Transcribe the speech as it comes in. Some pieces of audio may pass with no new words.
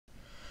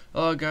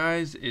Hello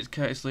guys, it's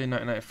Curtis Lee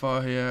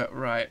 1994 here.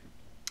 Right,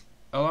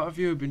 a lot of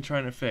you have been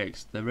trying to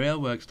fix the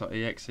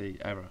Railworks.exe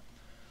error,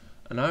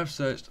 and I've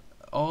searched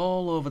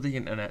all over the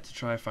internet to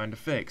try and find a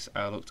fix.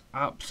 I looked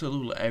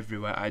absolutely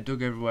everywhere, I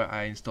dug everywhere,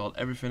 I installed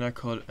everything I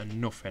could,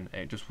 and nothing.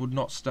 It just would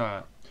not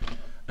start.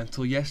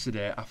 Until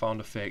yesterday I found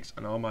a fix,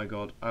 and oh my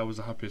god, I was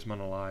the happiest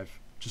man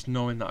alive. Just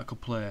knowing that I could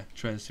play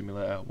Train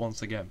Simulator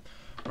once again.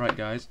 Right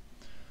guys,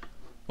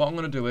 what I'm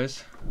going to do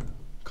is,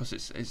 because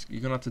you're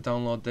going to have to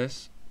download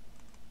this.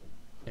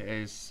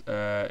 It's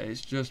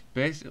just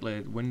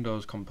basically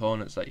Windows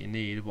components that you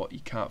need, what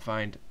you can't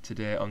find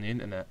today on the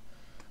internet.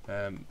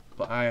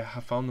 But I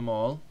have found them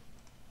all.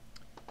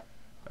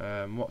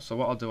 So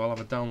what I'll do, I'll have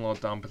a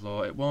download down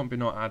below. It won't be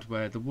no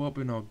adware, there won't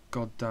be no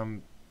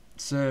goddamn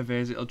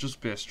surveys, it'll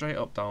just be a straight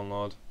up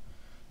download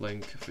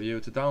link for you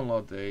to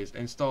download these,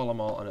 install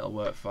them all, and it'll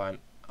work fine.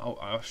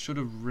 I should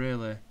have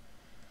really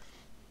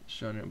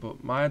shown it, but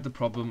I had the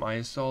problem. I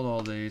installed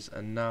all these,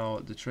 and now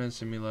the Train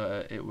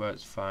Simulator, it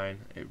works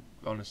fine.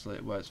 Honestly,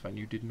 it works fine.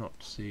 You did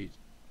not see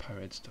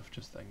pirated stuff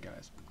just then,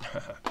 guys.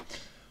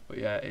 But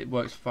yeah, it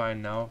works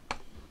fine now.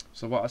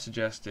 So what I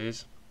suggest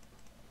is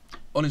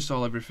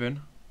uninstall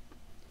everything,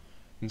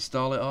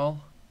 install it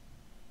all,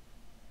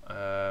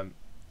 and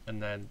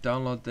then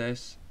download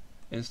this,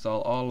 install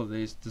all of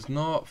these. There's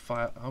no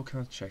file. How can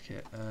I check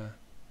it?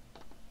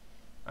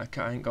 I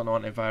ain't got no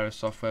antivirus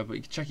software, but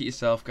you can check it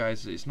yourself,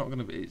 guys. It's not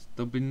gonna be.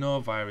 There'll be no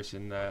virus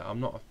in there. I'm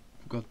not a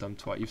goddamn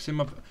twat. You've seen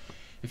my.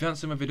 If you haven't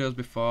seen my videos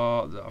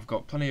before, I've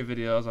got plenty of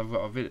videos. I've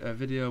got a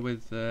video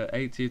with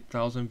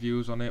 80,000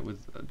 views on it,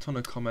 with a ton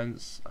of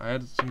comments. I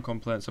had some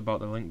complaints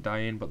about the link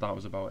dying, but that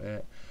was about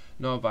it.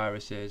 No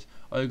viruses.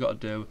 All you got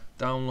to do,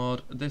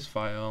 download this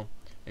file,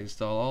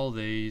 install all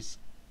these.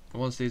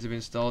 Once these have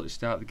installed, you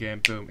start the game.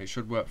 Boom! It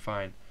should work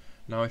fine.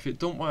 Now, if it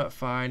don't work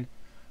fine,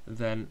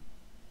 then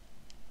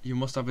you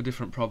must have a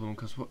different problem,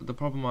 because the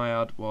problem I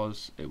had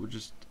was it would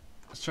just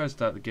try to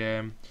start the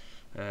game.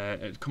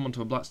 It'd come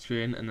onto a black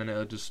screen, and then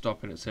it'll just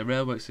stop, and it'd say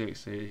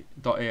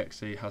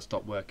Railworks.exe has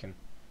stopped working.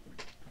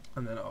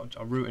 And then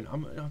I'm rooting.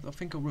 I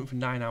think I'm rooting for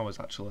 9 hours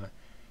actually,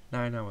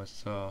 9 hours.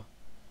 So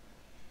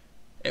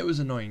it was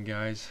annoying,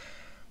 guys.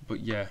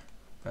 But yeah,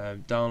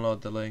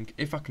 download the link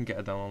if I can get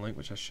a download link,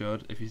 which I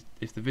should.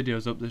 If the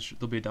video's up,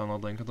 there'll be a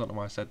download link. I don't know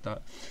why I said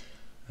that.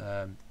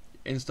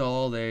 Install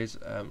all these.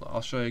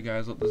 I'll show you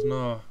guys. Look,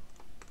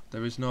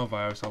 there is no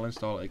virus. I'll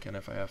install it again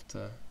if I have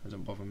to. It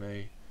doesn't bother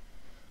me.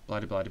 Blah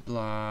blah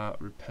blah.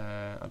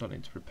 Repair. I don't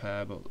need to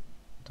repair, but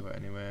do it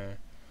anyway.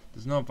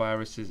 There's no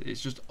viruses.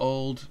 It's just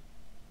old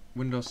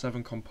Windows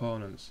 7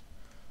 components.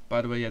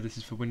 By the way, yeah, this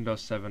is for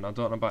Windows 7. I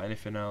don't know about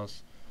anything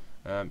else.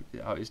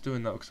 It's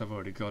doing that because I've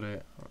already got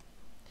it.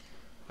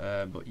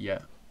 But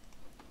yeah,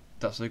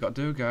 that's all you got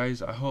to do,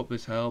 guys. I hope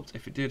this helped.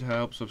 If it did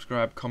help,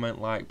 subscribe, comment,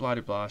 like, blah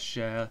blah,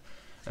 share.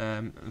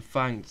 And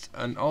thanks.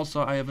 And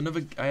also, I have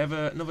another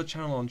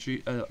channel on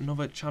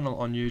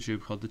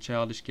YouTube called The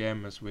Childish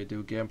Gamers. We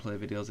do gameplay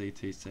videos,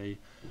 etc.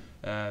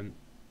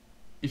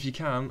 If you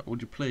can,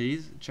 would you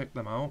please check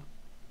them out?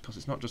 Because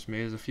it's not just me.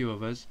 There's a few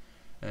of us.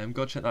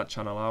 Go check that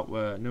channel out.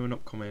 We're a new and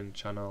upcoming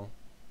channel,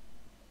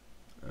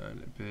 and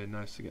it'd be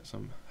nice to get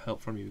some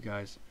help from you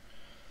guys.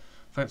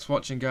 Thanks for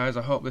watching, guys.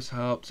 I hope this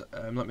helped.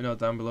 Let me know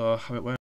down below how it went.